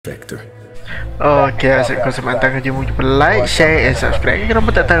Factor. Okay, asyik kau semantang kerja mu jumpa like, share and subscribe.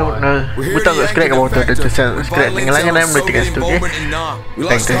 Kenapa tak tahu buta subscribe kamu tu dan subscribe dengan langit dan tekan situ okey.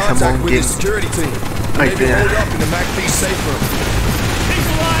 Thank you sambung game. Itu ya.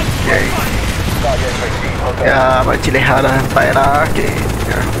 Okay. Ya, makcik leha dah sampai dah. Okay.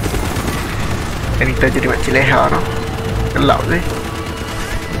 Ya. Ini kita jadi makcik leha dah. Gelap sih.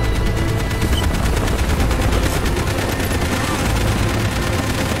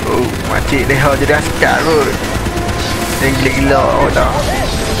 Oh, makcik leha jadi askar kot. Yang gila-gila oh dah.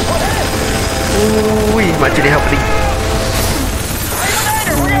 Ui, makcik leha pening.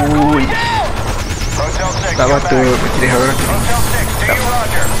 Ui. Tak patut makcik leha.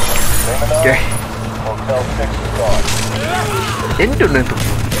 Okay. Endon lah tu.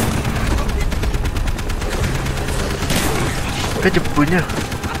 Kan Jambunya.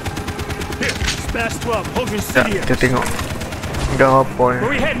 Tak, kita tengok. Dah apa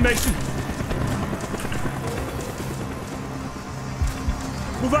ni?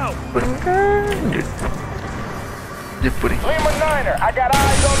 Jambu ni.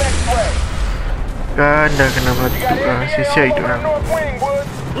 Kan dah kena mati tu lah. Sia-sia itu lah.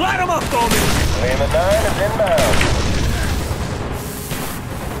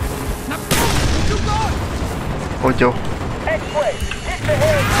 Oh jauh.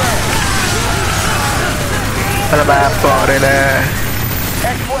 Alah bapak dia lah.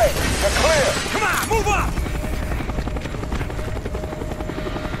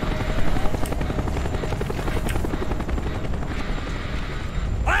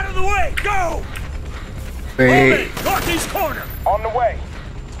 Out of the way, go! Wait. Northeast corner. On the way.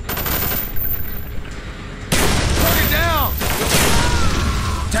 Put it down.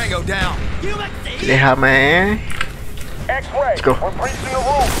 Tango down. Lihat meh. X-ray. Let's go. We're breaching the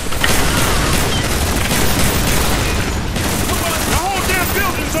roof. The whole damn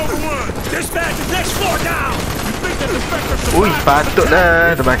building's overrun. Dispatch the next floor down. You think that the Spectre Ui,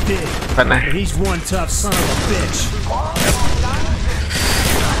 patutlah terbakar. Panas. He's one tough son of a bitch.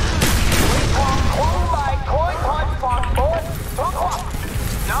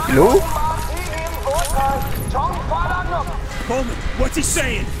 Hello? Bowman, what's he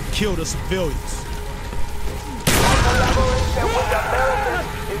saying? Kill the civilians.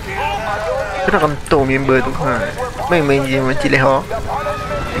 Kena kentung member tu ha. Main-main je macam leha.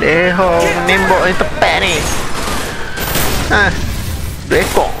 Leha menembak ni tepat ni. Ha. 2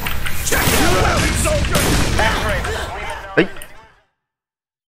 ekor. Hei.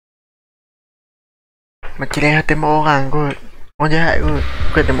 Macam leha tembak orang kot. Orang jahat kot.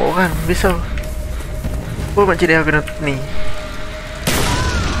 Bukan tembak orang. Biasa. Oh macam leha kena ni.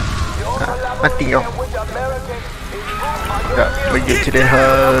 Ha. Mati kau. Tak, bagi macam leha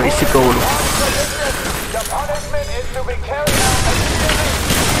isi kau dulu.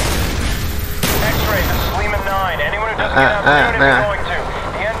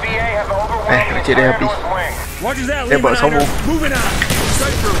 Macam dia habis. Dia bawa sombong.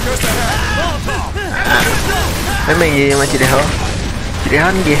 Memang dia macam dia. Macam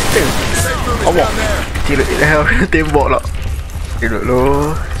dia ni gangster. Awak. Ciluk dia kena tembak lah. Ciluk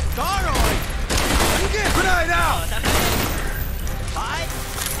lu.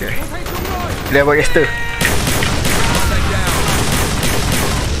 Okay. Dia buat gangster.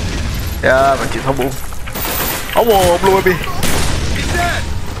 Ya, macam sombong. Awak belum habis.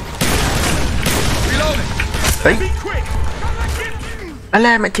 Hai.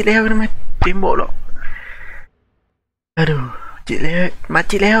 Alah, makcik leha kena tembak lah. Aduh,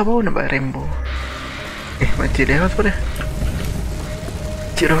 makcik leha baru nampak Rambo. Makcik leha tu dah.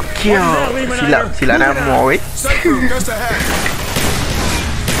 Cik Rokia. Silap nama weh.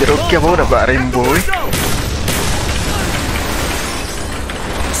 Cik Rokia baru nampak Rambo weh.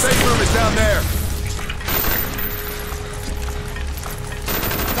 Safe room is down there.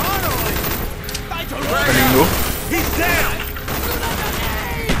 Paling tu. He's down.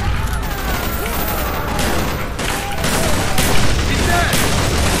 He's dead.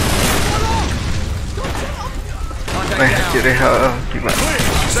 Cik Reha gimana?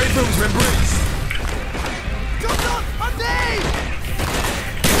 Safe room's been breached.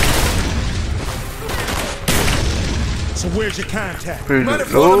 So where's your contact?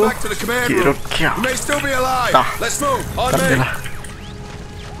 Lu, Cik Rokia. He may still be alive. Dah. Let's move. On Tak me. lah.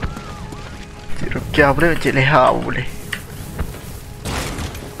 Cik Rokia boleh, Cik Leha boleh.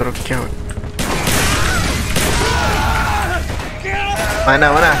 Cik Rokia. Mana?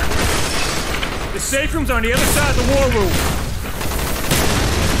 The safe room's on the other side of the war room.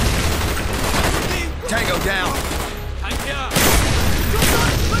 Tango down.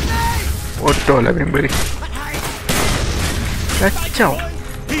 Bodoh lah member ni. Kacau.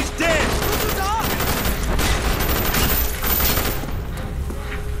 He's dead.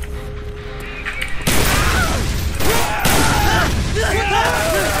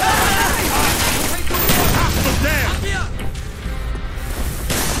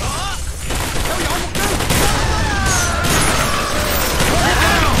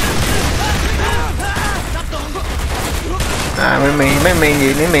 À mấy miệng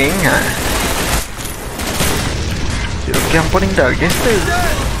gì mấy miệng hả? Chị được kem pudding đời guess too.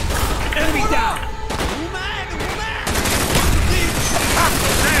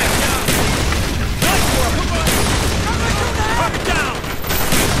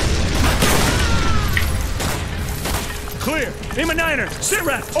 Clear. Aim a niner. Sit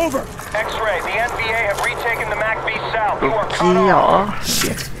rep. Over. X-ray. The NVA have retaken the MAC B South. You are Chi cut nhỏ.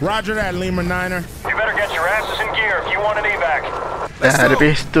 off. Roger that, Lima Niner. You better get your asses in gear if you want an evac. Dah ada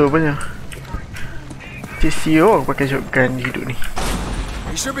pistol punya. Cik CEO pakai shotgun hidup ni.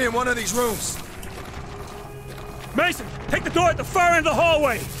 He should be in one of these rooms. Mason, take the door at the far end of the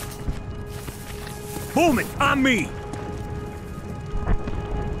hallway. Bowman, on me.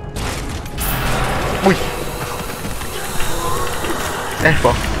 Ui.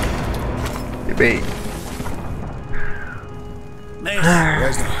 Bon. C'est bien.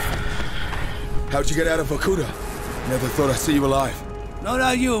 Reznov, how'd you get out of Vorkuta? Never thought I'd see you alive. Not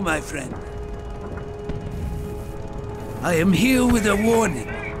are you, my friend. I am here with a warning.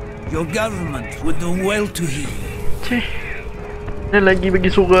 Your government would do well to hear. Cih. Dia lagi bagi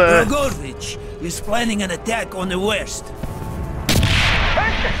surat. Rogovich is planning an attack on the west.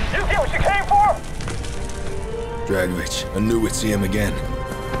 Mason, you get what you came for? Dragovich, I knew we'd see him again.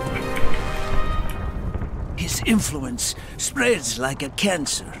 His influence spreads like a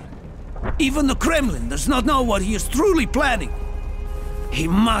cancer. Even the Kremlin does not know what he is truly planning. He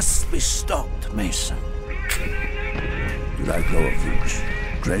must be stopped, Mason. Dragovich,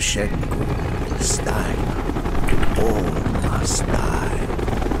 Greshenko, Stein, all must die.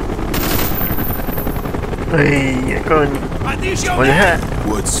 Hei, kau ni. Kau lihat.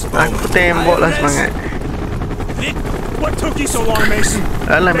 Aku tembak lah semangat. What took you so long, Mason?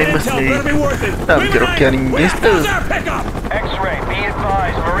 Alah memang sendiri. Tak berkira-kira gangster. X-ray, be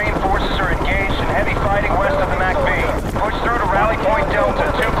advised. Marine forces are engaged in heavy fighting west of the MAC B. Push through to Rally Point Delta,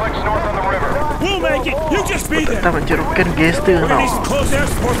 2 clicks north on the river. We'll make it. You just be there. Tak berkira-kira gangster We're tau. gonna need some close air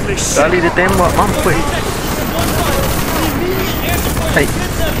support for this shit. Kali dia tembak mampus. Hai,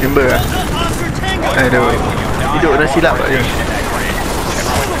 member lah. Aduh, hidup dah silap tak dia.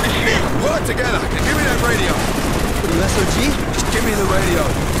 Work together. Give me that radio. SOG? Just give me the radio.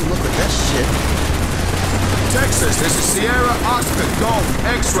 Look at that shit. Texas, this is Sierra Oscar Golf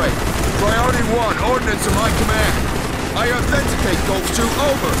X-ray. Priority 1, ordnance to my command. I authenticate Golf 2,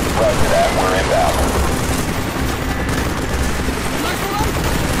 over. Roger that, we're inbound.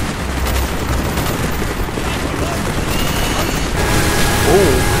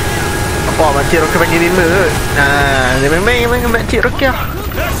 Oh. Apa makcik Rocky panggil member kot. Dia memang makcik Rocky lah.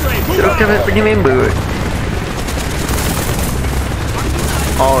 Makcik Rocky panggil member kot.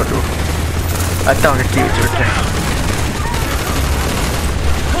 Aduh. Atau kaki makcik Rocky.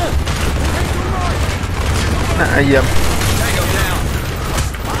 Nak ayam.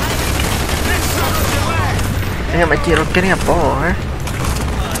 Makcik Rocky ni apa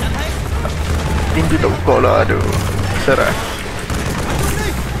Pintu tak buka lah. Aduh. Serah.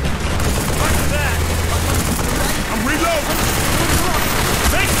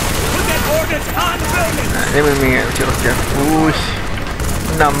 Dia memang ingat macam roket. Ush.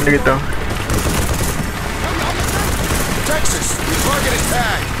 6 dia kata. Texas, the target is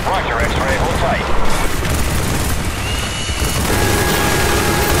tagged. Roger, X-ray, hold tight.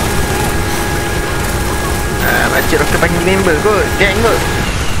 Makcik roket panggil member kot. Gang kot.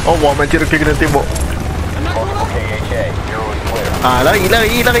 Oh wah, makcik roket kena tembak. Multiple KHA, Bureau is clear.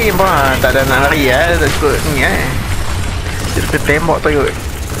 Lari. Wah, tak ada nak lari tak cukup ni Makcik roket tembak tu kot.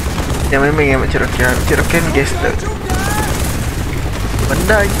 Yang memang yang Makcik Rocky. Makcik Rocky ni gangster.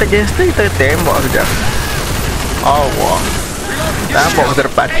 Benda kita gangster, kita tembak saja. Oh wah. Tembak ke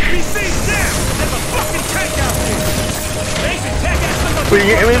depan. Wih,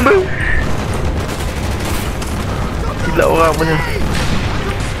 ingat member. Gila orang punya.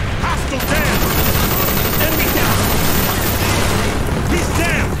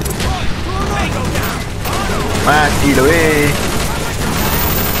 Mati lah weh.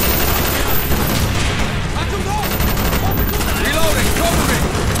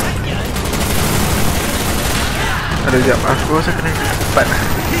 Aduh jap, aku rasa kena cepat lah.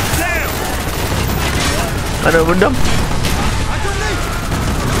 Ada bendam.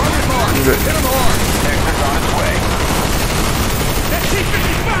 Good.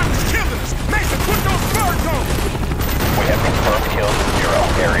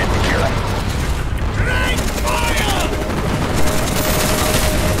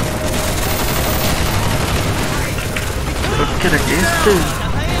 tu.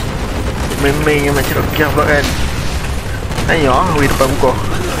 Main-main yang macam rokiah pula kan. Ayo, weh depan muka.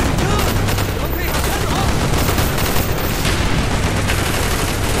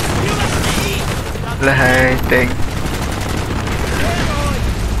 Lah hai, tank.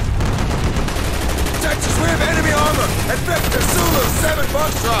 Texas, we have enemy armor at Victor Zulu 7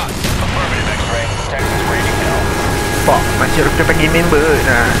 Foxtrot. Affirmative, X-ray. Texas rating now. Pak, macam rokiah panggil member.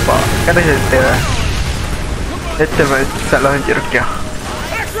 Nah, pak, kan dah settle lah. Settle masalah macam rokiah.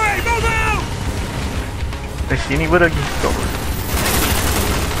 X-ray, move out! Dari sini pun lagi stop.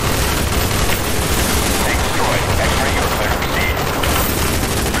 Tank destroyed. X-ray, you're clear to proceed.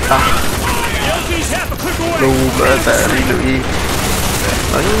 LG's half a click away. Low pula tak reload ni.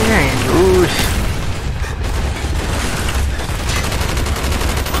 Bangun kan. Ush.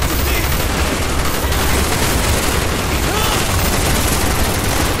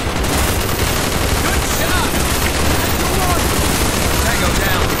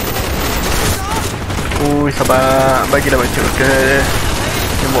 Sabar. Bagilah macam ke.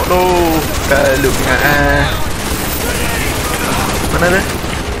 Tembok tu. Kalau ingat mana dia?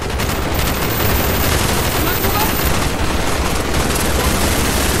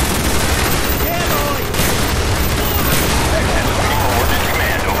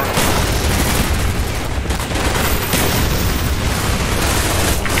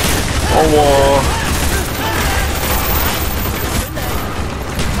 Allah.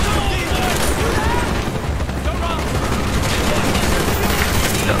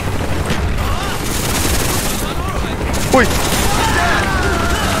 Ui.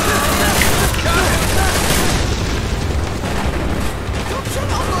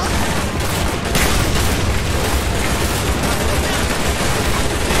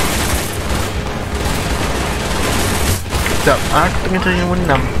 Sekejap, aku tengah cari nombor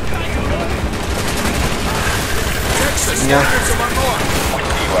 6. Ya.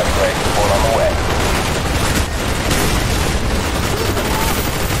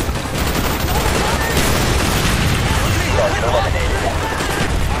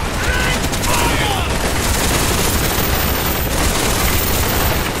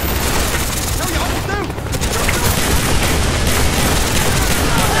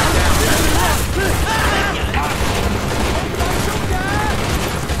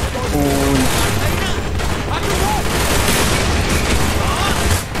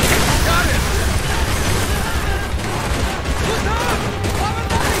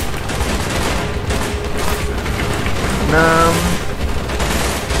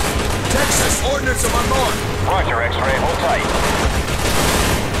 Texas, ordnance on board. Roger, X-ray. Hold tight.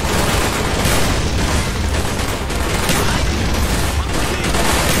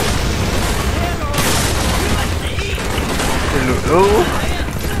 Dulu.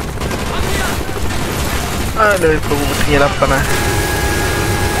 Aduh, aku tinggal 8 lah.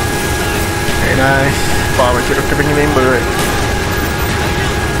 Okay, nice. Wah, macam doktor punya member kan.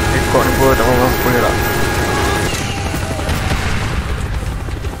 Rekod ni pun tak mampu je lah.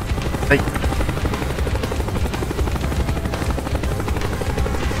 Hai.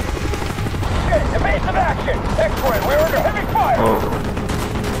 Evasive action. X-ray, we're under heavy fire. Oh.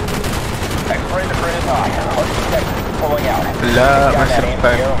 X-ray, the grid is high. Hard Texas is pulling out. Lah, masih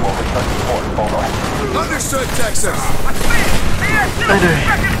depan. We'll return to support. Over. Understood, Texas. Aduh.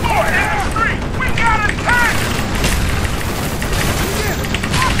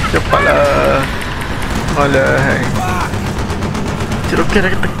 Cepatlah. Alah. Ceroknya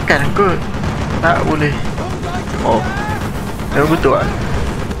dah tekan kot. Tak boleh. Oh. Memang betul lah.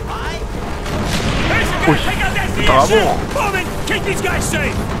 Uish. Tak apa. Keep these guys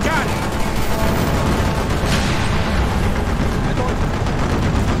safe. Got it.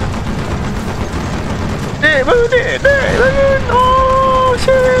 Dek, bangun dek. Dek, bangun. Oh,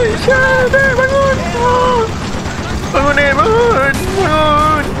 shit. Dek, bangun. Oh. Bangun dek, bangun.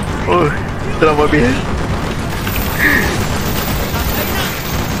 Bangun. Oh, dalam mobil.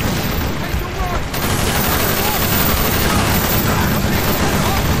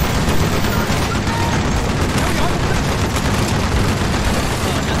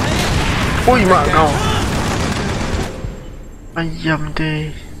 Ui, mak kau. Ayam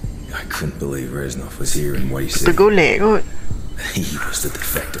deh. I couldn't believe Reznov was here in Way City. Tergolek kot. He was the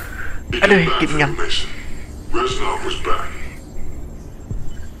defector. Aduh, kenyang. Reznov was back.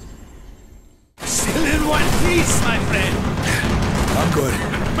 Still in one piece, my friend. I'm good.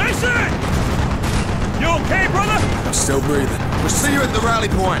 Mason! You okay, brother? I'm still breathing. We'll see you at the rally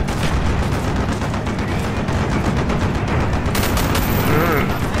point.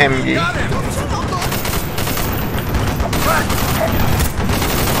 MG. Got him.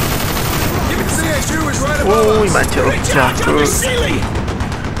 Give me CSU is right above Ui us. macam Reach out to the jatuh. ceiling!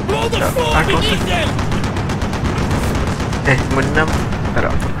 Blow the floor aku rasa- beneath them! Menam. Tak ada.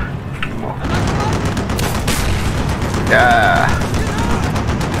 Ya.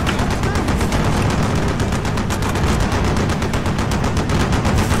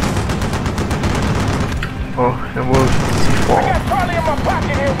 Oh, nombor C4. Got Charlie in my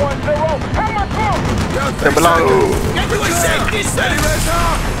pocket here, 1-0. How much room? Dah berlalu. Get to a safe distance!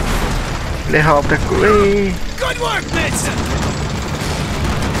 Leha bertakut weh. Good work, Benson!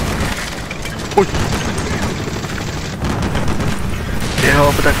 Ui. Leha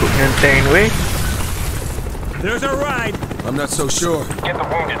bertakut dengan tank weh. There's a ride! I'm not so sure. Get the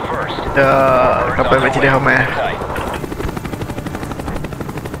wounded first. Dah kapal macam Leha mah.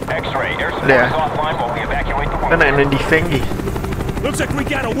 X-ray, air support Yeah. is offline while we evacuate the Kan wounded. nak kena defend lagi. Looks like we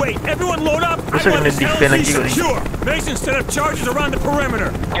gotta wait. Everyone load up. I Looks like want this an defend LZ lagi kot ni. secure. Mason set up charges around the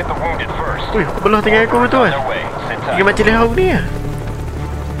perimeter. Get the wounded first. Ui, belah tinggal aku betul On kan? their way. Sit Dia tight. macam Leha ni lah.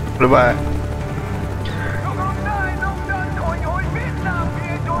 Lepas.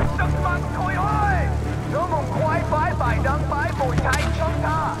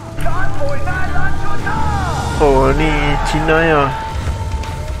 Oh ni Cina ya.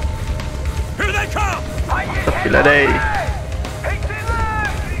 Here they come! Tapi lah dai.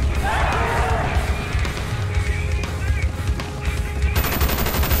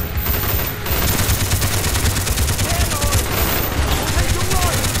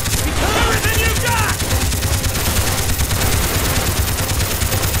 Everything you got!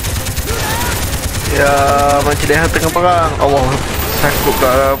 Ya, macam Leha tengah perang. Allah, sakut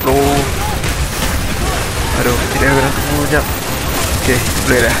dah bro. Aduh, Makcik Leha kena tunggu sekejap. Okay,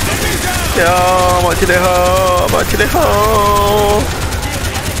 boleh dah. Ya, Makcik Leha. Makcik Leha.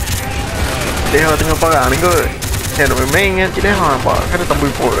 Leha tengah perang ni kot. Saya nak main-main dengan Makcik Leha. Nampak, kena tambah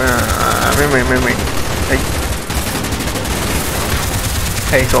report. Main-main.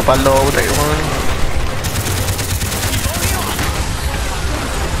 Hei, soal pala pun tak kat mana ni.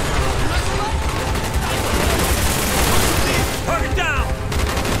 Target down!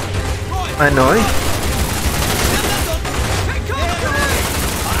 Mana ni?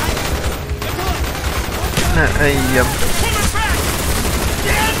 Nak ayam. Coming back!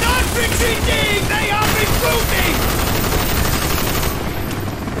 They're not retreating! They are recruiting!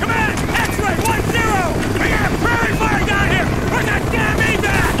 Command! X-ray 1-0! We got a prairie fire down here! Put that damn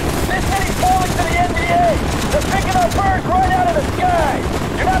back! This city's falling to the NDA. They're picking up birds right out of the sky.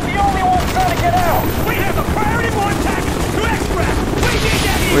 You're not the only one trying to get out. We have a priority 1 package to extract! We need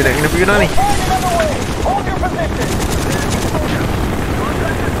that Weh, nak kena pergi dah ni. Find another way. Hold your position.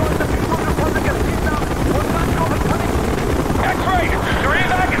 X-ray, your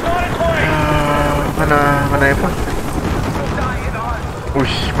evac is on its way. Mana apa?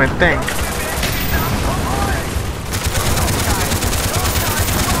 Uish, main tank.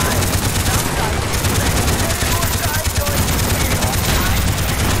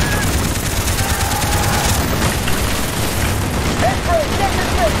 X-ray, check your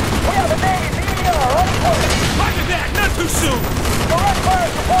ship. We have a Navy BDR on its way. Roger that! Not too soon! Direct fire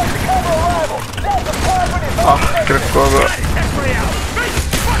support to cover arrival. Delta Squadron is on Kena keluar kot. X-ray out! Mason,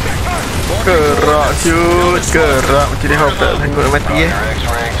 fuck that car! Gerak shoot. Gerak macam Leha tak sanggup nak mati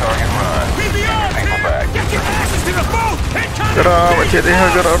X-ray target run. PBR, man! Get your asses to the boat! Incoming! Gerak macam Leha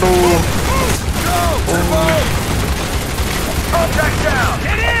gerak tu. Contact down.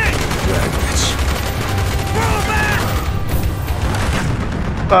 Get in! Roll back!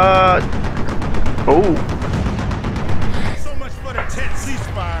 Oh. So much for the tense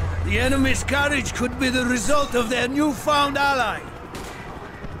ceasefire. The enemy's courage could be the result of their newfound ally.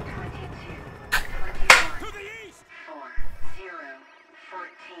 To the east!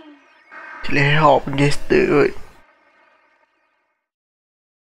 4014. Leha pun gangster kot.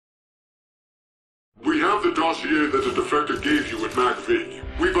 We have the dossier that the defector gave you at MacV.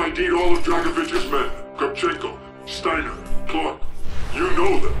 We've ID'd all of Dragovich's men. Kopchenko, Steiner, Clark. You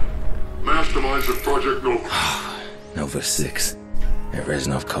know them. Masterminds of Project Nova. Nova 6. And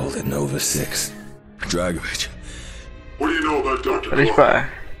Reznov called it Nova 6. Dragovich. What do you know about Dr. Ada Clark? cepat.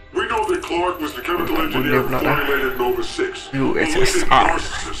 We know that Clark was the chemical engineer who formulated Nova 6. USSR. Malignant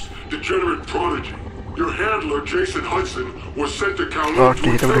narcissist, degenerate prodigy. Your handler, Jason Hudson, was sent to Kowloon to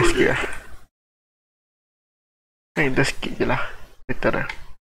Okay, kita boleh skip interrogate. lah. Kita skip je lah. Better lah.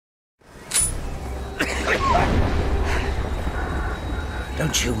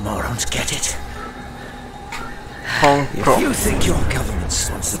 Don't you morons get it? Hong If Kong. you think your government's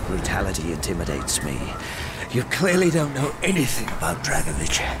sponsored brutality intimidates me, you clearly don't know anything about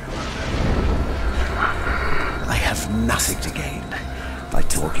Dragovich. I have nothing to gain by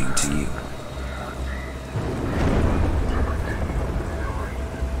talking to you.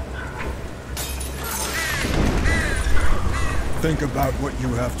 Think about what you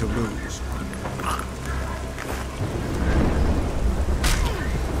have to lose.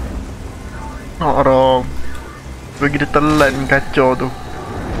 Orang begitu telan kacau tu.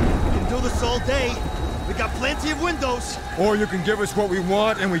 We can do this all day. We got plenty of windows. Or you can give us what we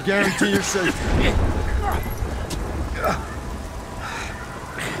want and we guarantee your safety.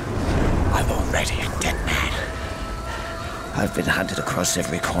 I'm already a dead man. I've been hunted across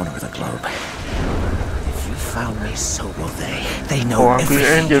every corner of the globe. If you found me, so will they. They know Oh, aku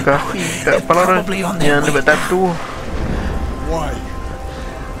everything juga about me. kat They're kepala orang probably on their yang way dapat tattoo. Why?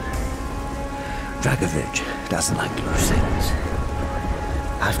 Dragovich doesn't like loose ends.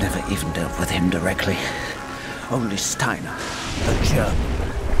 I've never even dealt with him directly. Only Steiner, the German.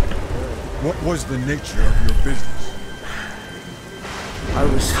 What was the nature of your business? I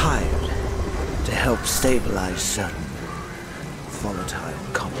was hired to help stabilize certain volatile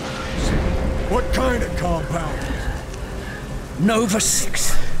compounds. What kind of compound? Nova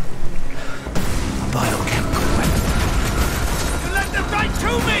 6. A biochemical weapon. You let them right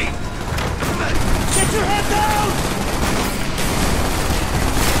to me! Get your head down!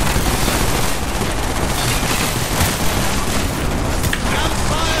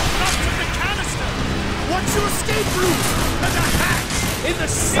 Gunfire not from the canister! What's your escape route? There's a hatch in the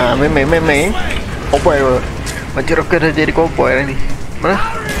sea! Main cowboy apa? Macam roket dah jadi cowboy lah ni. Mana?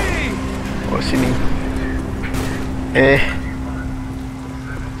 Oh, sini.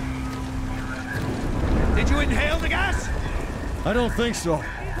 Did you inhale the gas? I don't think so.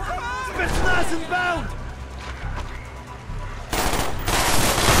 Spetsnaz inbound!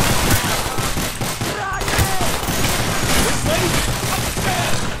 This way!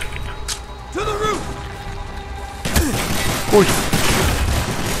 Upstairs! To the roof! Ui.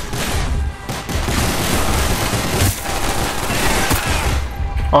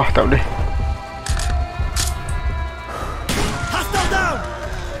 Oh, tak boleh. Hostile down!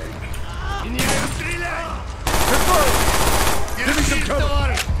 Give me some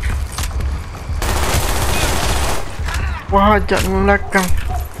cover. Wah, ajak belakang.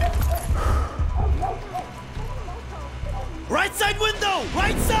 Right side window!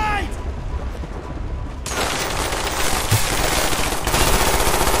 Right side!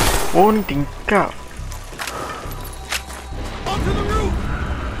 Oh, ni tingkap. Onto the roof!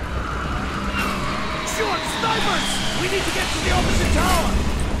 Short snipers! We need to get to the opposite tower!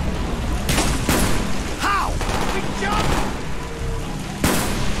 How? We jump!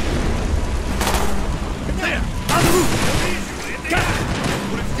 There! On the roof! Got it!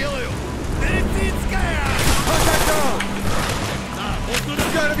 Contact down! You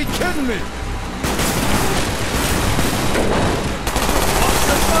gotta be kidding me! Watch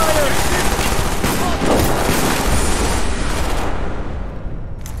the fire!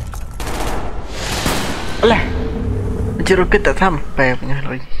 Alah. Macam roket tak sampai punya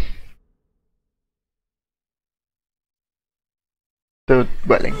lagi. Tu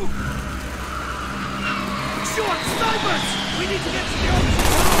buat lagi. Short snipers! We need to get to the opposite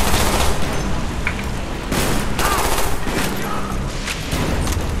tower!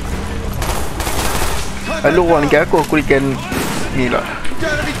 Lalu orang dekat aku ikan ni lah. You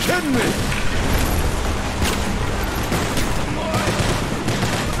gotta be kidding me!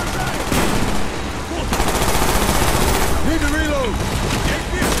 Need to reload!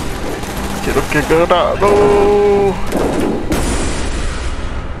 Macam roket gerak tu.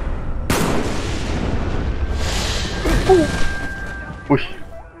 Uish.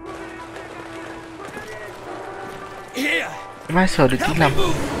 Here! Masa ada tilam.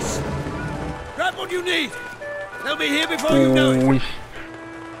 Grab what you need! They'll be here before you know it! Uish.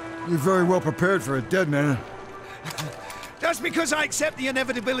 You're very well prepared for a dead man. Just because I accept the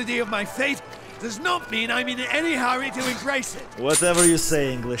inevitability of my fate does not mean I'm in any hurry to embrace it. Whatever you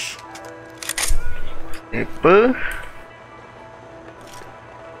say, English. Apa?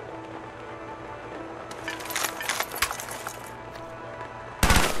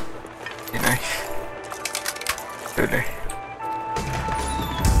 Nice. Tu deh.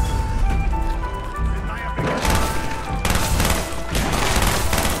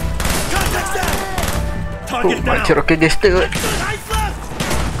 Contact's down! Oh, Target down! macam roket jester. Eyes left!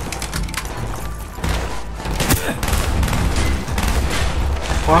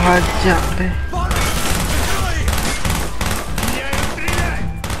 Wah, ajak deh.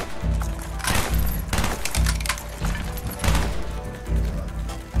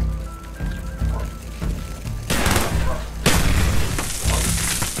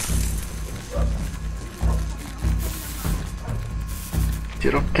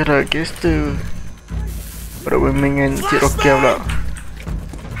 Cik roket lah jester. Berapa dengan cik roket pula.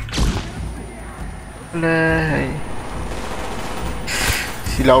 Lai.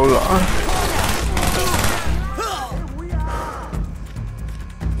 Silau lah.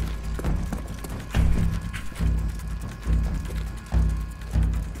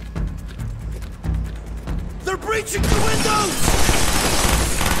 They're breaching the windows!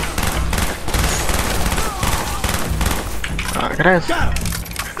 Keras.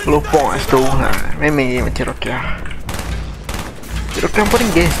 Lupa kat situ. Memang macam Rokia. Rokia paling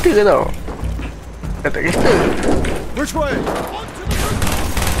gangster tau. Kata gangster. Which way?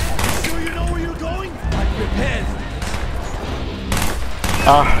 Sure you know where you're going? I'm prepared.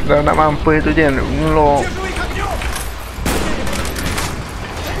 Dah nak mampus tu je. Ngelok.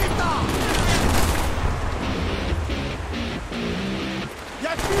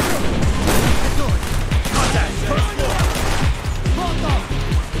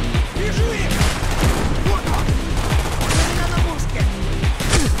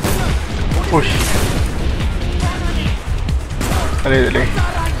 Push. Boleh.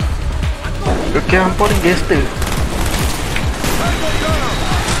 Okey, hampa ni gangster.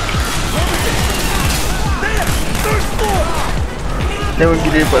 Dia pergi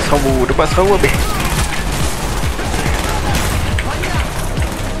dapat sabu. Dapat sabu habis.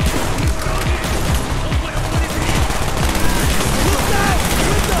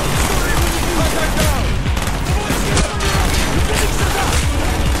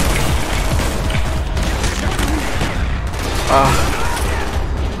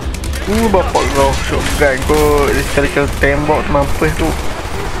 Bapak kau shotgun kau sekali-kali tembak mampus tu.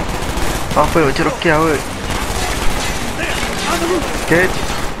 Mampus macam Rokia kot. Sikit.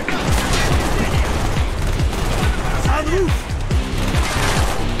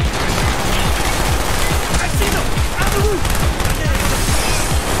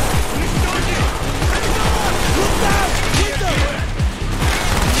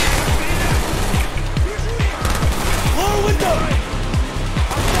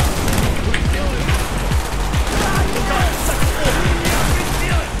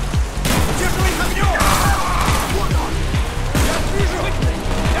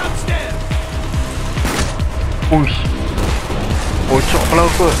 Uish. Bocok pula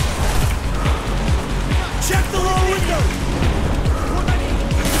kot. Check the lower window!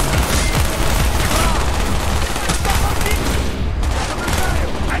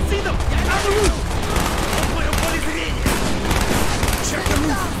 I see them! On the roof! Check the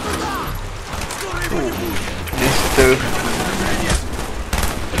roof! Mister.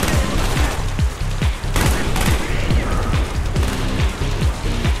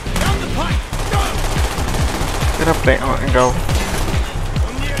 Kena tengok kau.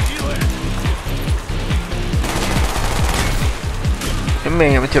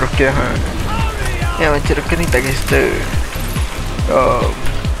 Memang yang macam Rokia ha. Yang macam Rokia ni tak gangster.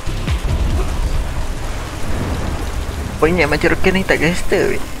 Banyak macam Rokia ni tak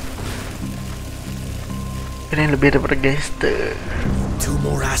gangster. Ini lebih daripada gangster. 2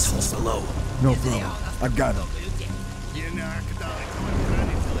 more assholes below. No problem. I've got them.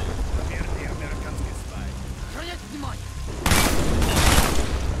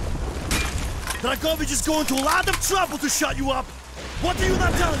 Dragovich is going to a lot of trouble to shut you up. What are you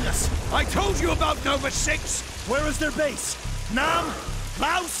not telling us? I told you about Nova 6. Where is their base? Nam?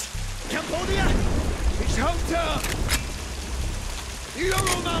 Laos? Cambodia? It's home to the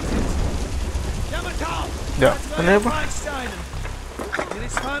Ural Mountains. Yamatal. Yeah, whenever. In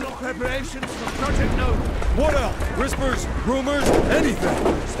its final preparations for Project Nova. What else? Whispers? Rumors? Anything?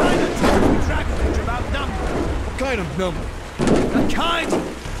 Steiner told Dragovich about number. What kind of number? The kind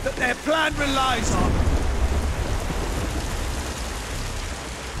that their plan relies on.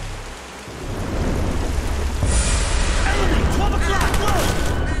 Enemy! 12 o'clock! Close!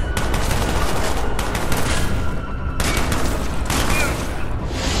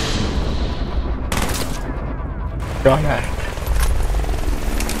 Dah lah.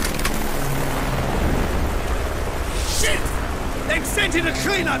 Shit! They've sent in a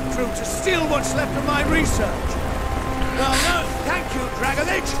cleanup crew to steal what's left of my research. No, thank you,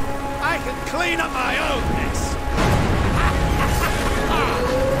 Dragovich. I can clean up my own mess.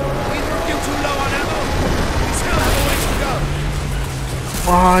 You're too low on ammo. We still have a ways to go.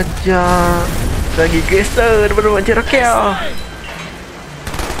 Wajah. Lagi gangster daripada macam Rokia.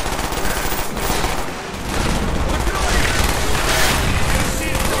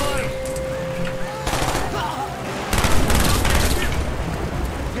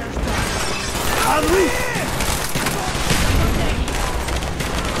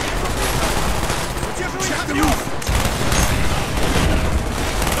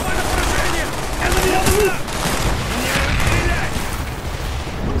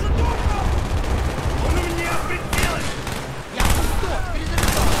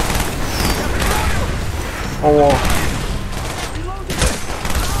 Oh.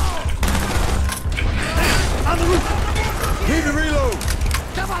 Need to reload.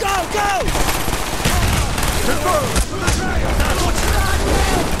 Go, go!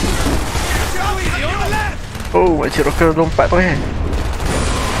 Oh, makcik rocker lompat tu kan.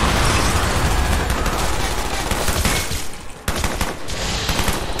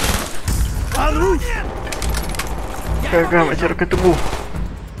 Kakak makcik rocker tunggu.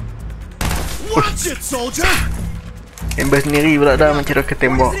 Watch it, soldier! Hambah sendiri pula dah makcik rocker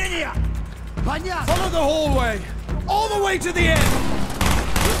tembak. Follow the hallway! All the way to the end!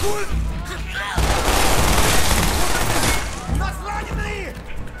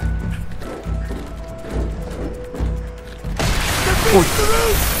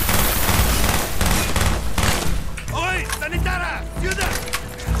 Oi, sanitara! Сюда!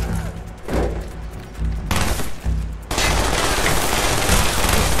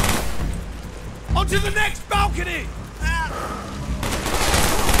 Onto the next balcony!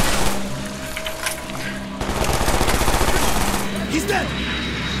 He's dead!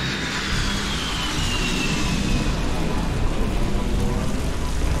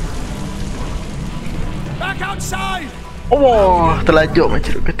 Back outside! Oh, terlajak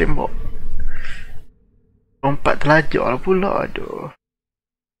macam tu ke tembak. Lompat terlajak lah pula, aduh.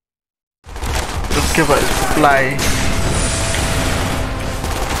 Terus buat fly.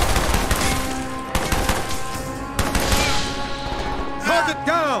 Target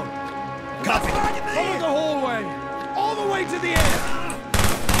down. Copy! Follow the hallway! All the way to the end!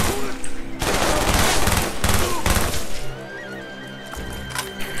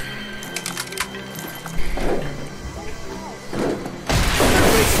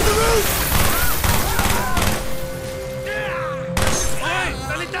 Reach the roof! Oi,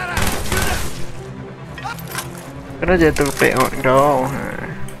 sanitara! Kena jatuh ke tengok kau.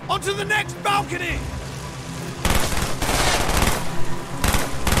 Onto the next balcony!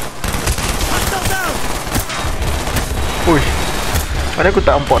 Hostile down! Ui, mana aku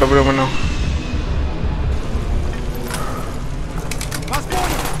tak nampak daripada mana. Last one!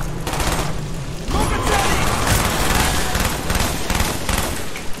 Movement ready!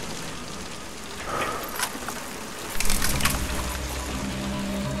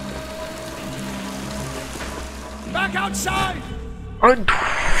 Back outside! Aduh.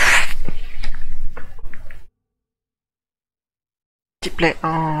 Ciplek.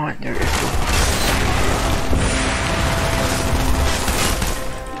 Oh, jangan itu.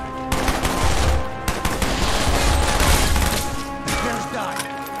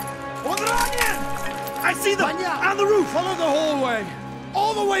 I see them! On the roof! Follow the hallway!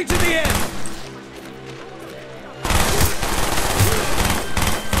 All the way to the end!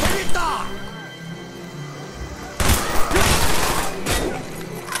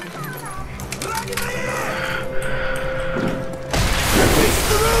 Reach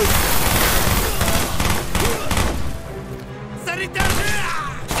the roof!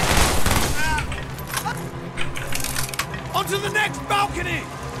 Onto the next balcony!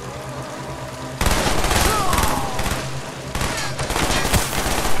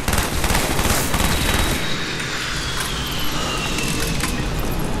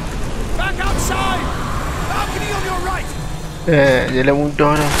 Back outside! Balcony on your right! Jalan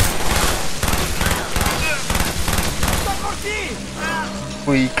mudah dah.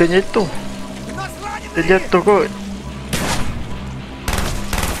 Ui, ikan jatuh. Dia jatuh kot.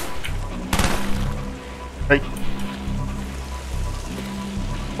 Baik.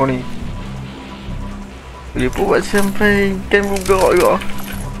 Oh ni. Boleh pun buat sampai ikan buka juga.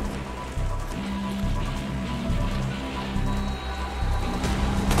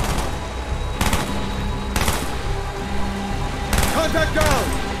 Contact down.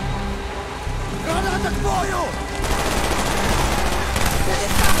 Granada к бою!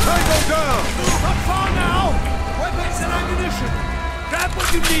 Tango down. Not far now! Weapons and ammunition! Grab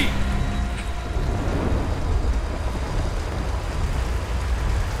what you need!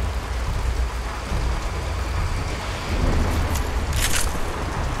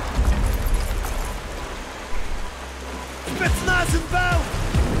 Spetsnaz inbound!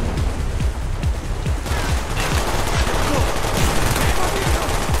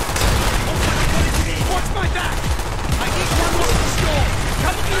 Watch my back! I need one more to store!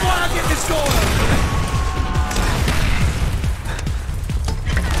 Come with me while I get this door open!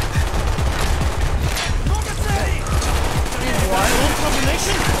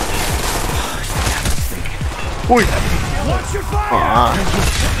 Ui. Watch your fire! Ah.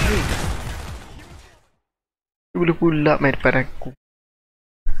 Dia boleh pula main depan aku.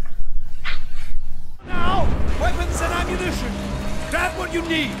 Now! Weapons and ammunition! Grab what you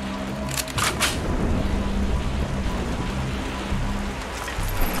need!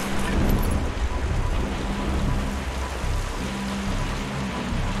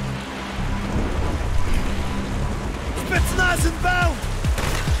 bound!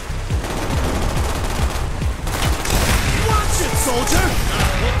 Watch it, soldier!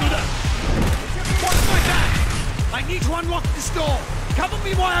 Won't do that! What's my back? I need to unlock this door! Cover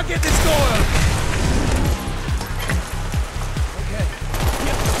me while I get this door open! Okay.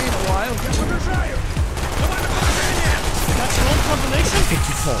 Yeah, it's been a while. Get what you're trying! Come on, that's your own combination?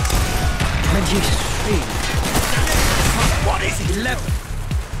 54. 23. What is it? 11.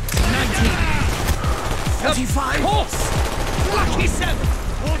 19. 45. Horse! Lucky 7!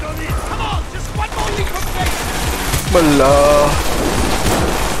 Hold on in! Come on! Just one more leap of faith! Belah.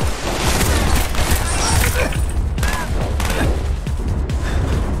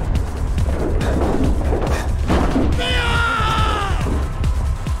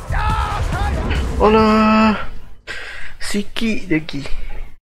 Alah. Sikit lagi.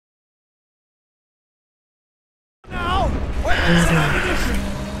 Now! Weapons and ammunition!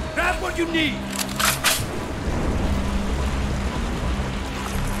 Grab what you need!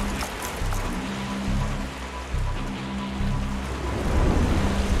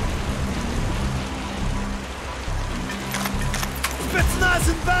 Spetsnaz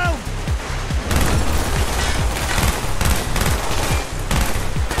inbound!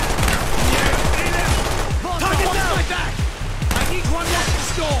 Target down! My back! I need to unlock this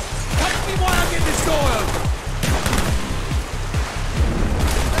door! Help me while I get this door open!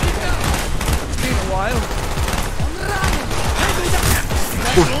 It's been a while.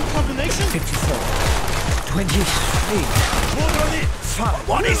 That's your own combination? 54. 23. Hold on it! 5.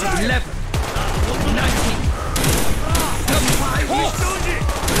 What is it? 11. 19. 35. Horse!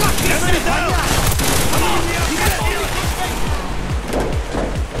 Lucky! Set it down! Come on!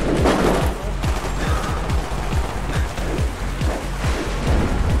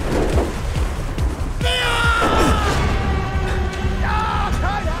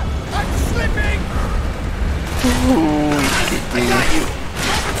 I'm slipping! I got you!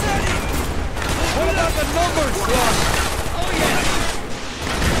 What about the numbers, Clark? Oh,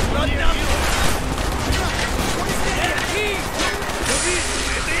 yeah! Run down!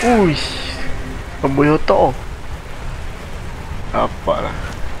 Ui. Pembuih otak. Apalah.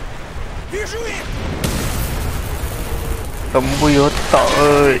 Pembuih otak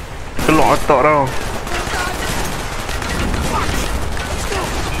oi. Keluar otak tau.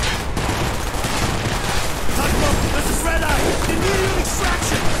 This is Red Eye! Immediate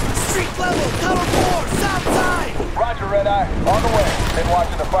extraction! Street level, tunnel 4, south side! Roger, Red Eye. On the way. Been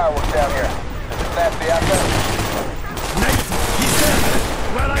watching the fireworks down here. Is it nasty out there? Negative! He's there!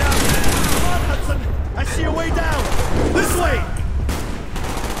 Red Eye out! Come on, Hudson! I see a way down! This way!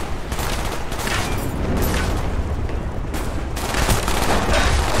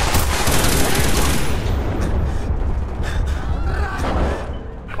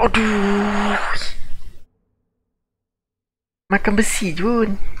 Aduh. Makan besi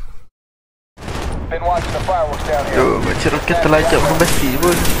pun. Been watching the fireworks down here. Tuh, macam roket terlajak makan besi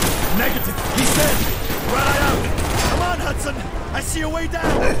pun. Negative! He's dead! Red Eye out! Come on, Hudson! I see a way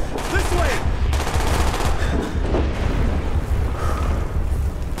down! This way!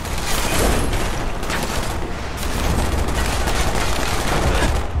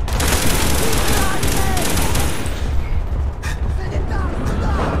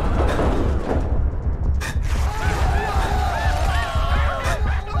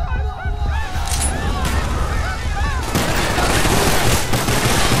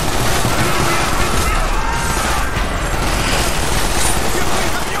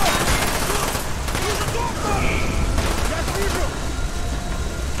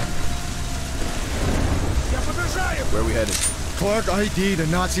 Where we headed? Clark ID'd a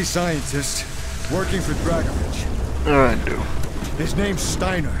Nazi scientist working for Dragovich. Aduh. His name's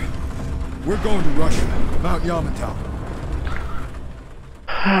Steiner. We're going to Russia, Mount Yamato.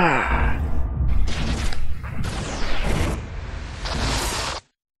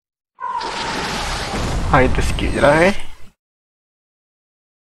 Hide sikit je lah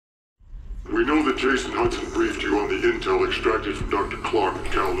We know that Jason Hudson briefed you on the intel extracted from Dr. Clark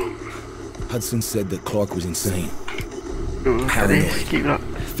at Kowloon. Hudson said that Clark was insane, Ada sikit pula.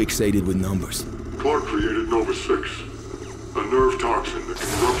 fixated with numbers. Clark created Nova 6, a nerve toxin that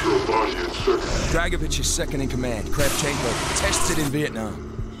can rupture a body in seconds. Dragovich is second in command. Kravchenko tested in Vietnam.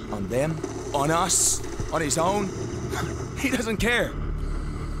 On them? On us? On his own? He doesn't care.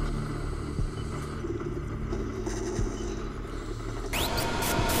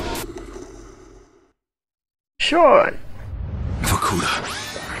 Sure. Vorkuta.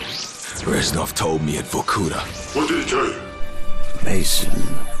 Reznov told me at Vorkuta. What did he tell you? Mason,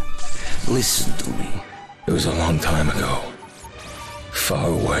 listen to me. It was a long time ago. Far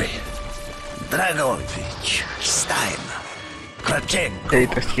away. Dragovich, Steiner. Krachenko.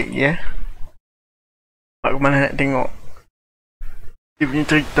 Cerita sikit ya. Mak mana nak tengok dia punya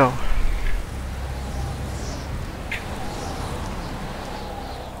cerita.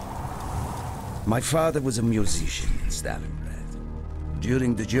 My father was a musician in Stalingrad.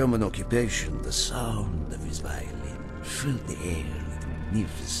 During the German occupation, the sound of his violin filled the air with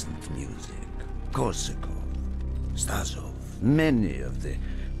magnificent music. Korsakov, Stasov, many of the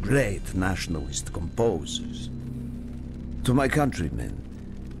great nationalist composers. To my countrymen,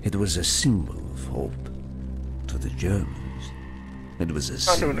 it was a symbol of hope. To the Germans, it was a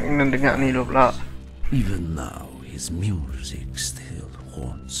symbol of life. Even now, his music still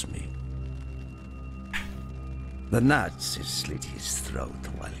haunts me. The Nazis slit his throat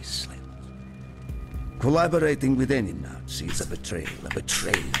while he slept. Collaborating with any Nazi is a betrayal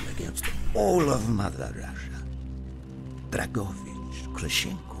against all of Mother Russia. Dragovich,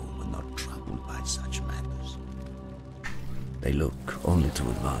 Krashenko were not troubled by such matters. They look only to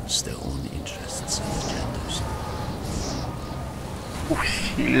advance their own interests and agendas.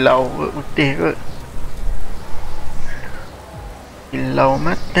 Silau ke putih ke? Silau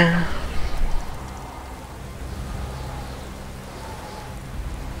mata.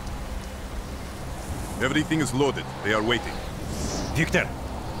 Everything is loaded. They are waiting. Victor,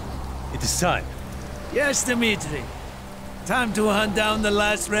 it is time. Yes, Dmitri. Time to hunt down the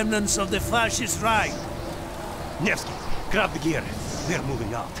last remnants of the fascist right. Nevsky, grab the gear. We are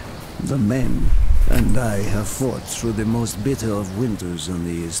moving out. The men and I have fought through the most bitter of winters on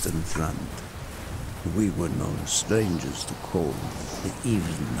the Eastern Front. We were no strangers to cold, but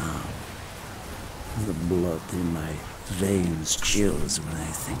even now, the blood in my veins chills when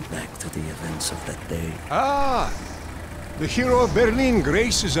I think back to the events of that day. Ah! The hero of Berlin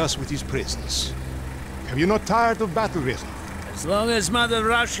graces us with his presence. Have you not tired of battle rhythm? As long as Mother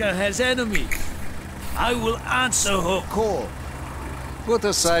Russia has enemies, I will answer her call. Put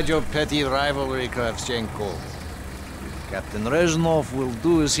aside your petty rivalry, Kravchenko. Captain Rezhnov will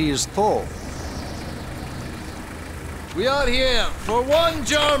do as he is told. We are here for one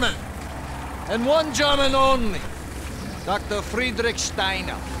German, and one German only. Dr. Friedrich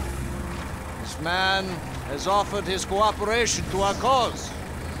Steiner. This man has offered his cooperation to our cause.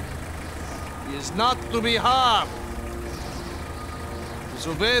 He is not to be harmed.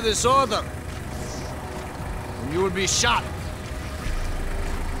 Disobey this order, and you will be shot.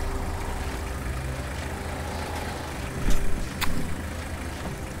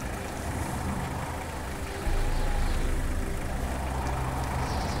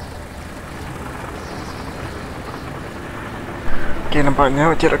 Okay,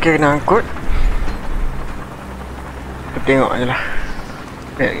 nampaknya macam okey kena angkut. Kita tengok je lah.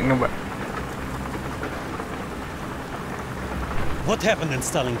 Nampak. What happened in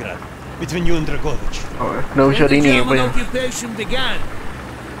Stalingrad between you and Dragovich? Oh, no show ini apa ya? Occupation began.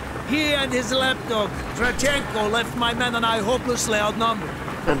 He and his lapdog, Krachenko, left my men and I hopelessly outnumbered.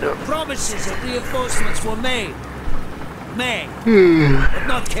 Promises of reinforcements were made, but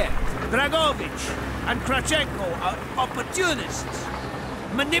not kept. Dragovich and Krachenko are opportunists,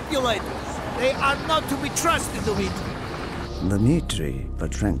 manipulators. They are not to be trusted, Dmitri. Dmitri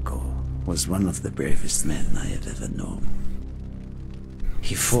Petrenko was one of the bravest men I have ever known.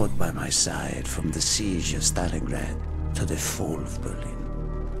 He fought by my side from the siege of Stalingrad to the fall of Berlin.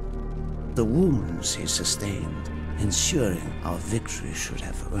 The wounds he sustained, ensuring our victory, should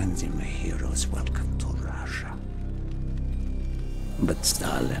have earned him a hero's welcome to Russia. But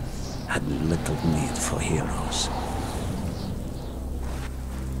Stalin had little need for heroes.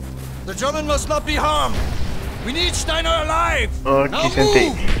 The German must not be harmed. We need Steiner alive. Now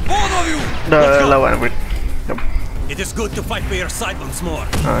move, both of you. Lawan. It is good to fight by your side once more.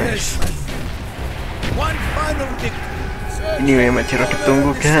 Yes. One final victory. Ini memang cerita kita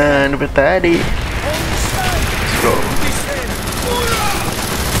tunggukan daripada tadi. Let's go.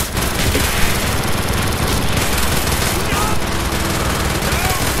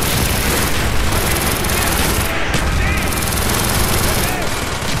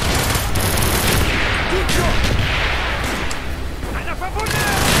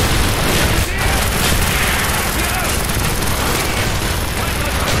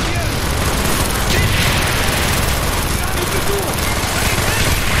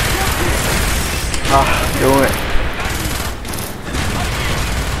 Jauh kan?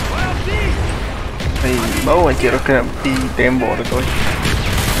 Bau macam roket di tembok tu.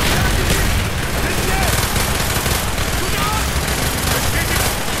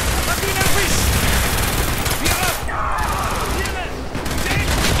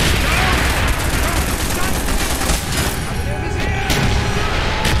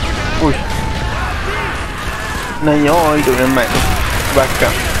 Nanya hidup memang tu bakar.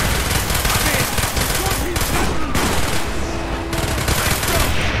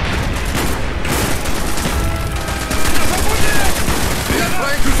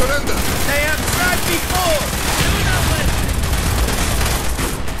 They have tried before!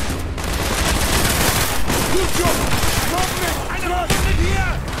 Good job! Movement!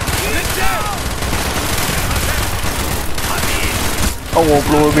 Here! Get down! Oh,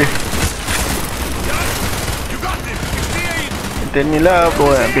 20 lebih. Kita ni lah apa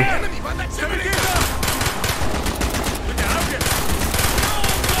yang habis.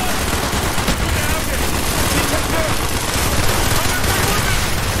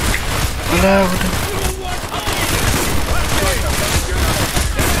 Alah, betul.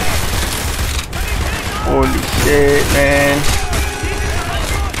 Holy shit, man.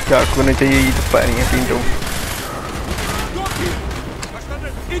 Tak, aku kena cari tempat ni, pintu.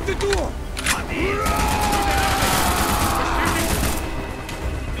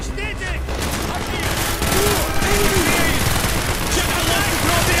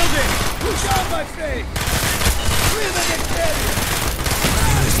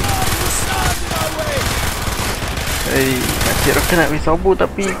 Hei, Cik Rocker nak pergi Sabu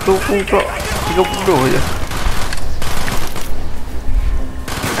tapi tu pun pula 30 je.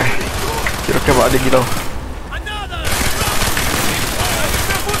 Cik Rocker buat lagi tau.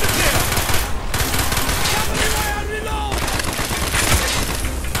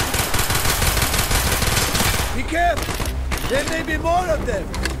 Be careful! There may be more of them!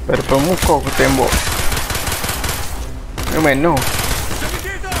 Pada pemuka aku tembok. Memang no.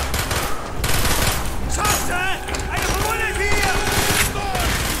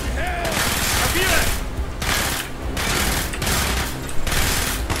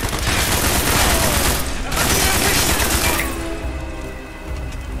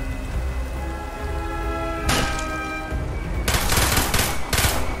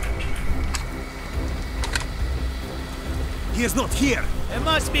 He is not here. It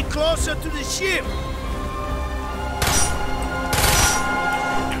must be closer to the ship.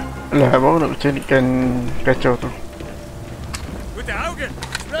 Alah, baru nak carikan kacau tu. Spread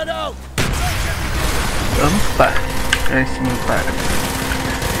out. 4. Sini 4.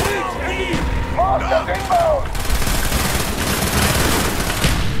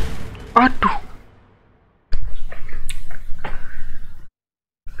 Aduh.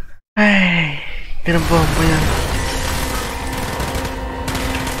 Hei, kena bom banyak.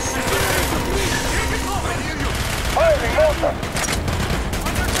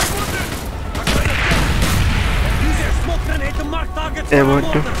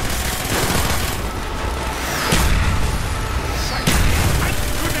 Bodoh.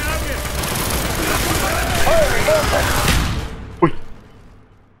 Ui.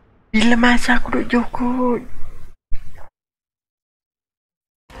 Bila masa aku duduk jokot.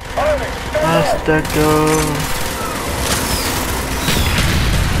 Astaga.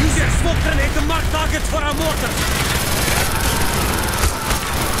 Use your smoke grenade to mark targets for our mortars.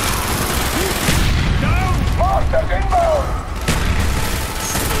 Down! Mortar inbound!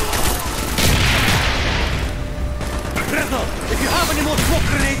 If you have any more smoke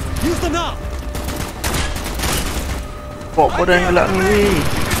grenades, use them now. Pok dah yang gelap ni.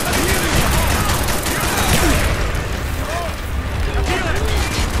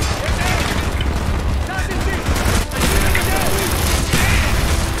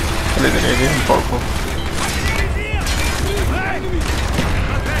 Boleh pok aku.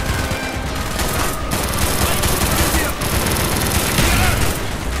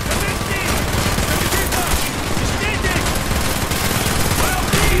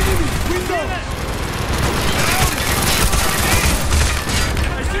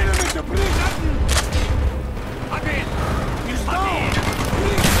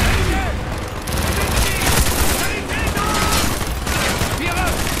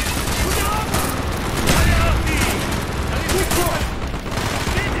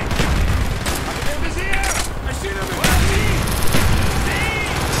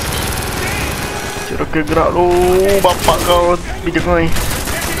 Okey, gerak lu, bapak kau bijak ni.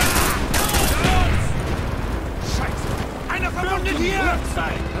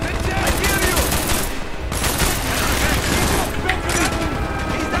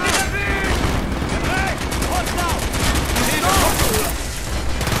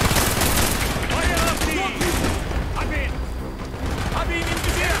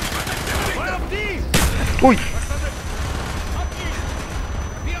 Ui.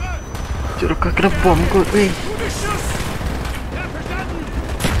 Jerukah kena bom kot, weh.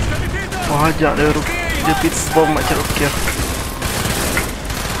 Wah, ajak dia pit bom macam okey.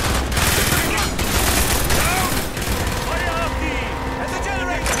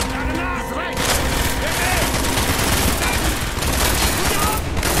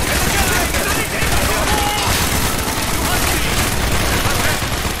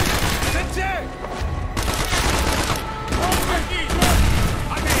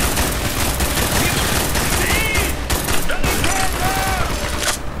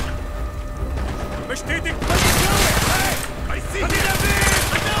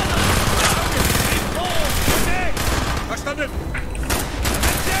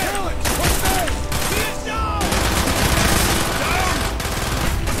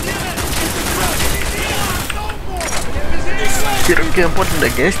 ke pun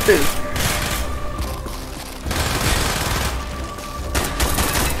dah gangster.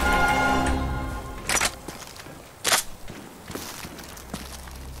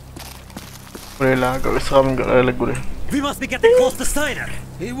 Boleh lah, agak seram kat lagu dia. We must be getting close to Steiner.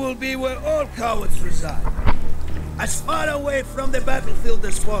 He will be where all cowards reside. As far away from the battlefield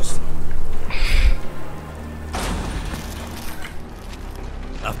as possible.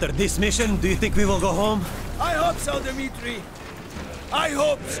 After this mission, do you think we will go home? I hope so, Dmitri. I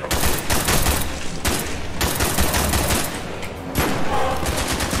hope so.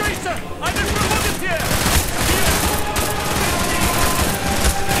 Jason, I'm in promoted here.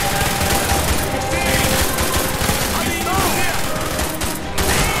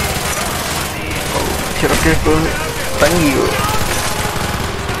 Kira-kira aku tangi tu.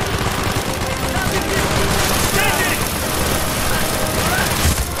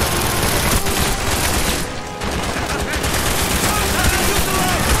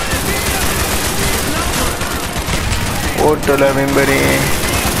 Bodoh lah member ni.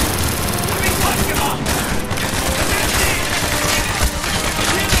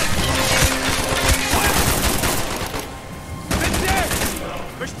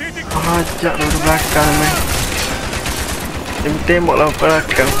 Ajak dari belakang man. Dia tembak lah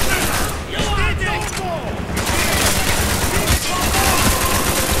belakang.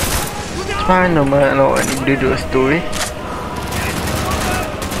 Mana nak duduk situ eh?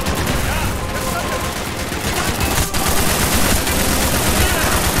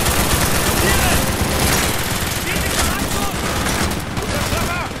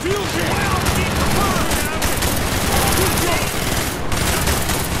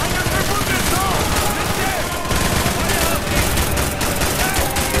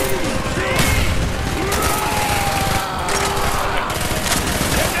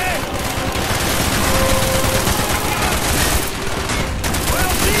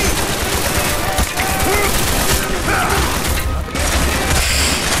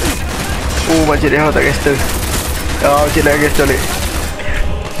 Macam dia tak gangster. Oh, macam dia gangster balik.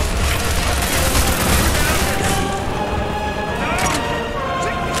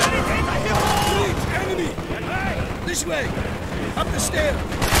 This way. Up the stairs.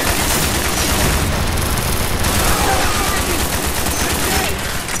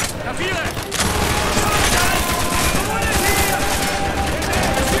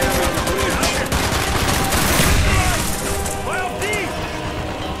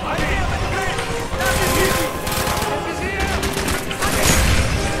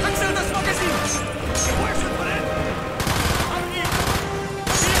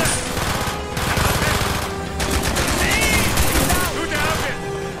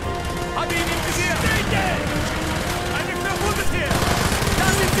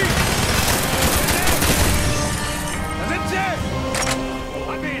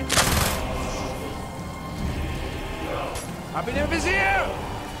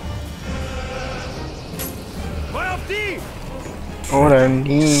 Orang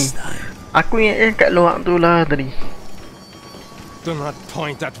ni. Aku ingat kat luar tu lah tadi. Do not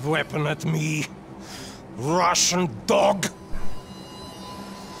point that weapon at me, Russian dog.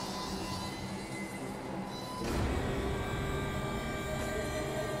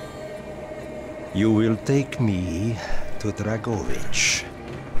 You will take me to Dragovich.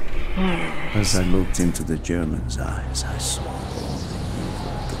 As I looked into the German's eyes, I saw all the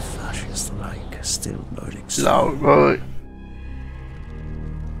evil the fascists like still burning.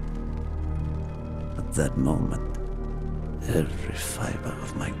 At that moment, every fiber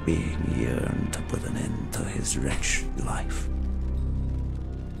of my being yearned to put an end to his wretched life.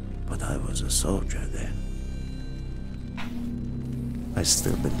 But I was a soldier then. I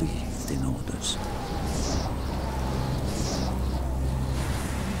still believed in orders.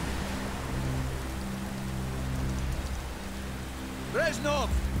 Reznov,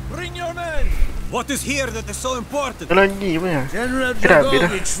 bring your men! What is here that is so important? General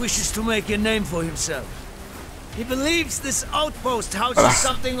Dragovich wishes to make a name for himself. He believes this outpost houses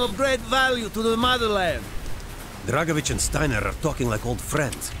something of great value to the motherland. Dragovich and Steiner are talking like old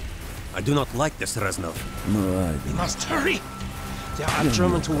friends. I do not like this, Reznov. No, I do. We must hurry. There are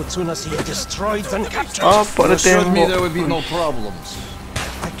Germans who would sooner see it destroyed than captured. You assured me there would be no problems.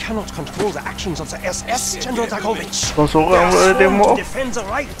 I cannot control the actions of the SS, General Dragovich. Kau They seorang are boleh sworn tembak. to defend the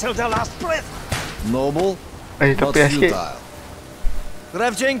right till their last breath. Noble, Ay, but tapi sikit. futile.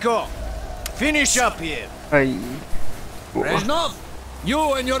 Kravchenko, finish up here. Ay. Reznov, you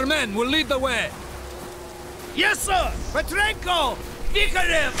and your men will lead the way. Yes, sir! Petrenko!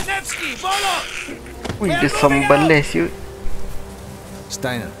 Vikarev! Nevsky! Bolot! Ui, dia sambal les yuk.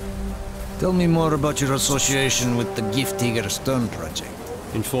 Steiner, Tell me more about your association with the Giftiger Stern project.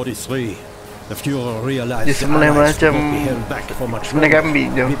 In 43, the Fuhrer realized Dia the sebenarnya Allies could macam not be held back for much sebenarnya longer. kambing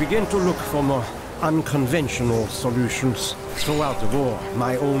je. We began to look for more unconventional solutions. Throughout the war,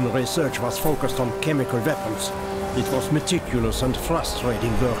 my own research was focused on chemical weapons. It was meticulous and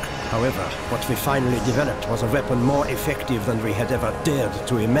frustrating work. However, what we finally developed was a weapon more effective than we had ever dared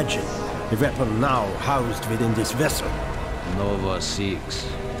to imagine. A weapon now housed within this vessel. Nova 6.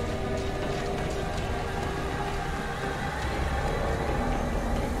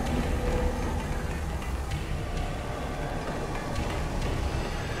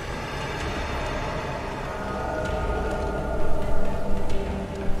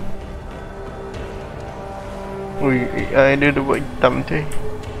 Ui, AI dia dah buat hitam tu.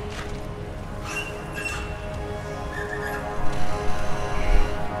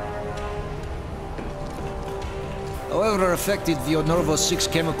 However effective the Nova 6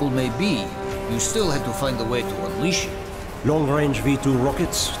 chemical may be, you still had to find a way to unleash it. Long-range V2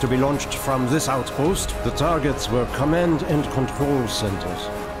 rockets to be launched from this outpost. The targets were command and control centers.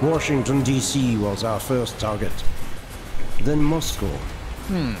 Washington, D.C. was our first target. Then Moscow.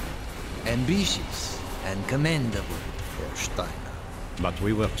 Ambitious and commendable for Steiner. But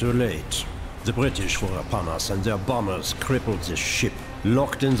we were too late. The British were upon us and their bombers crippled the ship.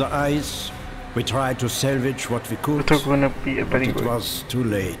 Locked in the ice, we tried to salvage what we could, but it was too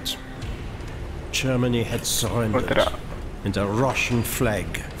late. Germany had surrendered, and a Russian flag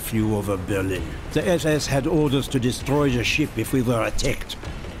flew over Berlin. The SS had orders to destroy the ship if we were attacked.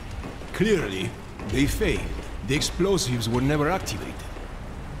 Clearly, they failed. The explosives were never activated.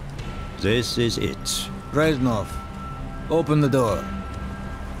 This is it. Reznov, open the door.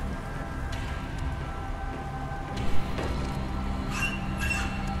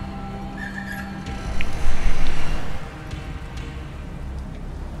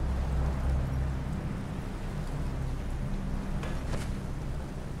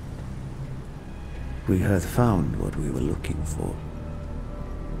 We had found what we were looking for.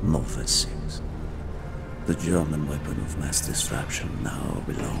 Nova 6. The German weapon of mass destruction now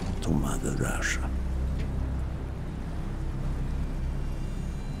belonged to Mother Russia.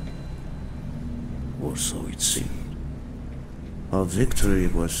 Or so it seemed. Our victory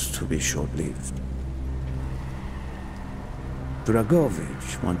was to be short-lived.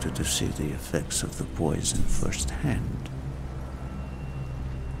 Dragovich wanted to see the effects of the poison firsthand.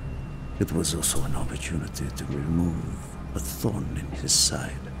 It was also an opportunity to remove a thorn in his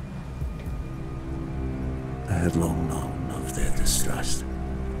side. I had long known of their distrust,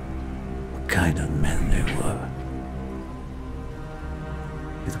 what kind of men they were.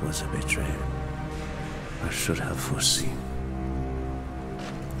 It was a betrayal I should have foreseen.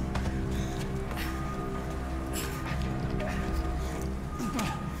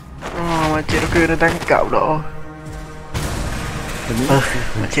 Makcik Rocker dah tangkap dah.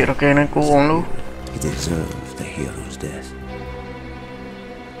 Makcik Rocker nak kurung lu. He deserved the hero's death.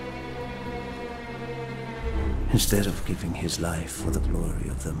 Instead of giving his life for the glory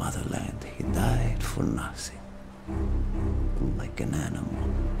of the motherland, he died for nothing. Like an animal.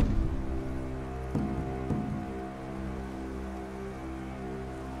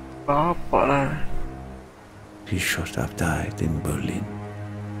 Apa lah. He should have died in Berlin.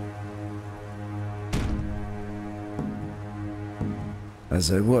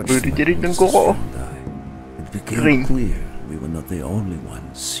 As I watched my son die, it became clear we were not the only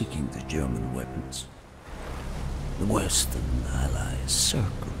ones seeking the German weapons. The Western allies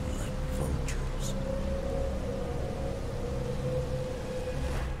circled like vultures.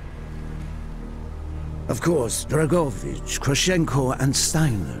 Of course, Dragovich, Krashenko, and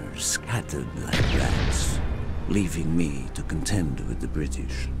Steiner scattered like rats, leaving me to contend with the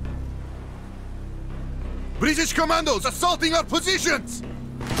British. British commandos assaulting our positions!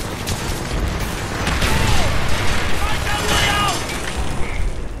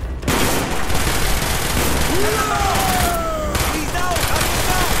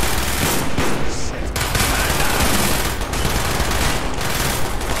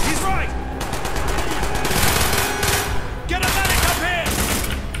 He's right! Get a medic up here!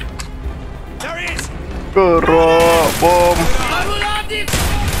 There he is! Gerak bom.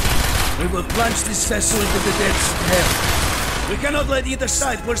 We will plunge this vessel into the depths of hell. We cannot let either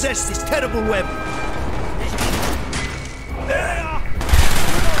side possess this terrible weapon.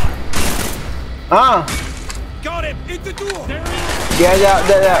 Ah. Got him! In the door! Dia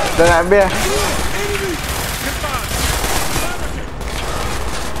dah ambil.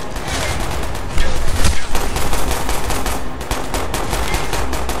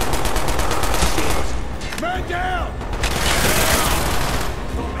 Man down!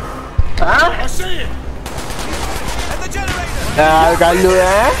 Ah. Kalau tak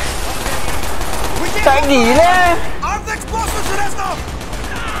gila.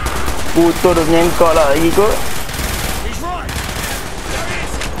 Putus dah menyengkok lah lagi kot.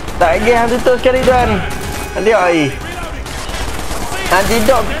 Tak lagi yang tutup sekali tuan. Nanti air. Nanti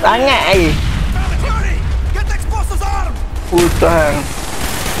dok hangat air. Putus hang.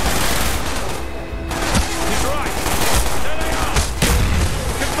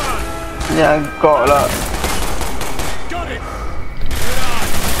 Nyangkok lah.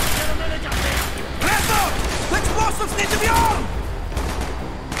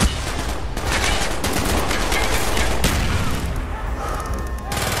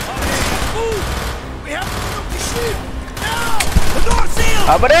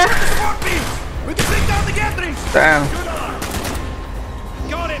 Apa dah? Damn.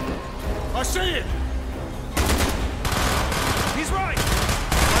 Got it. I see it. He's right.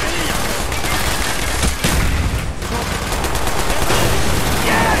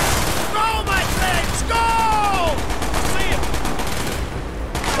 Yes! Go, my friends, go! I see him.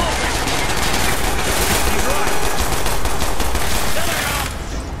 He's right. There they are.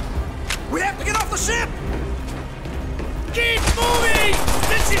 We have to get off the ship. Keep moving!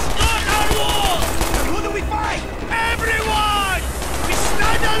 This is not our war! And who do we fight? Everyone! We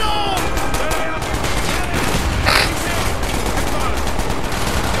stand alone!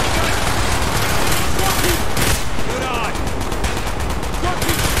 Good eye!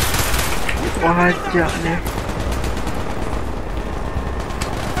 Wajak ni.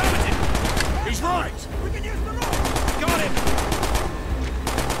 He's right! We can use the rope! Got him!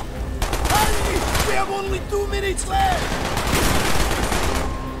 Hurry! We have only 2 minutes left!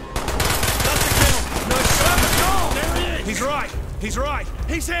 He's right! He's right!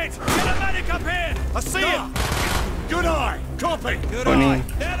 He's hit! Get a medic up here! I see him! Good eye! Copy! Good eye!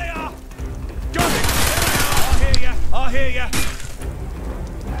 There they are! Got it! There they are! I hear ya!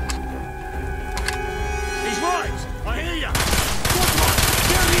 He's right! I hear ya! Good one!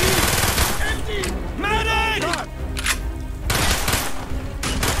 There he is! Empty! Medic!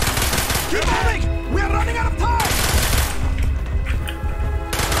 Keep moving! We are running out of time!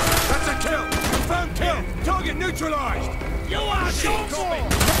 That's a kill! Confirmed kill! Target neutralized! You are Jambu!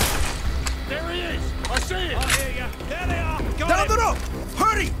 There he is! I see him! I hear ya! There they are! Down the rope!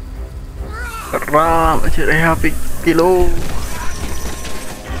 Hurry! Harap macam rehat kilo.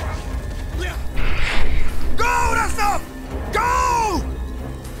 Go, Rasnov! Go!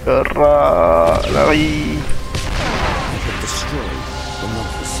 Harap lari. It destroyed the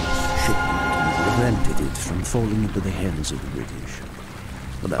Northwest shipment and prevented it from falling into the hands of the British.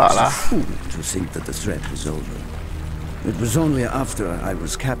 But I was a fool to think that the threat was over. It was only after I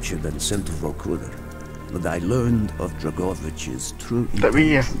was captured and sent to Vorkuta that I learned of Dragovich's true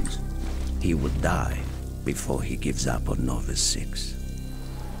intentions. He would die before he gives up on Nova 6.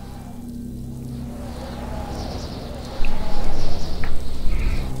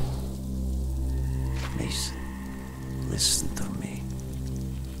 Mason, listen to me.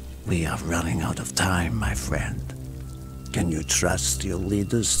 We are running out of time, my friend. Can you trust your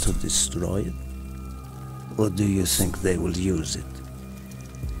leaders to destroy it? Or do you think they will use it?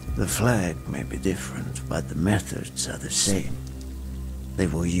 The flag may be different, but the methods are the same. They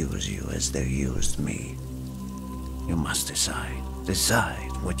will use you as they used me. You must decide.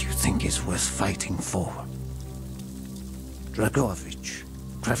 Decide what you think is worth fighting for. Dragovich,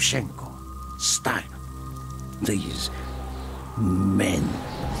 Kravchenko, Stein. These men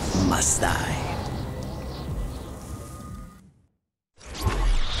must die.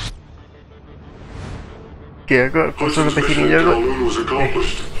 Okay, agak kosong sampai sini je kot. Was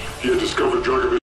accomplished. He had discovered Dragovich